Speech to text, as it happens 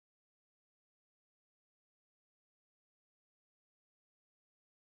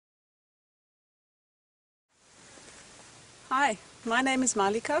Hi, my name is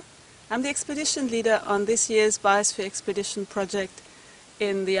Malika. I'm the expedition leader on this year's Biosphere expedition project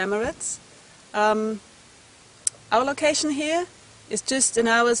in the Emirates. Our location here is just an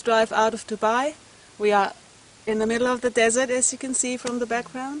hour's drive out of Dubai. We are in the middle of the desert, as you can see from the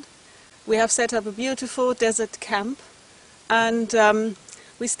background. We have set up a beautiful desert camp, and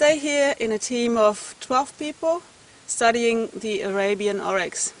we stay here in a team of 12 people studying the Arabian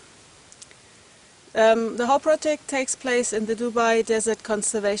oryx. The whole project takes place in the Dubai Desert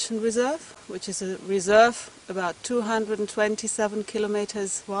Conservation Reserve, which is a reserve about 227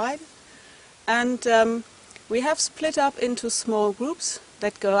 kilometers wide. And we have split up into small groups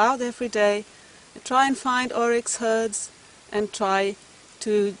that go out every day, try and find oryx herds and try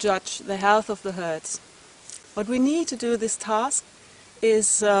to judge the health of the herds. What we need to do this task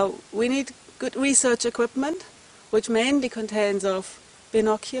is we need good research equipment, which mainly contains of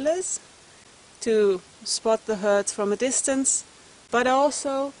binoculars to spot the herds from a distance, but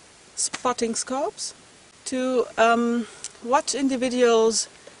also spotting scopes to watch individuals,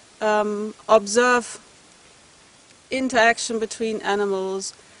 observe interaction between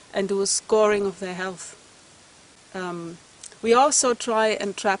animals and do a scoring of their health. We also try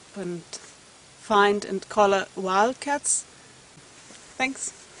and trap and find and collar wildcats.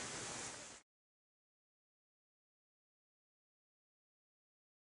 Thanks.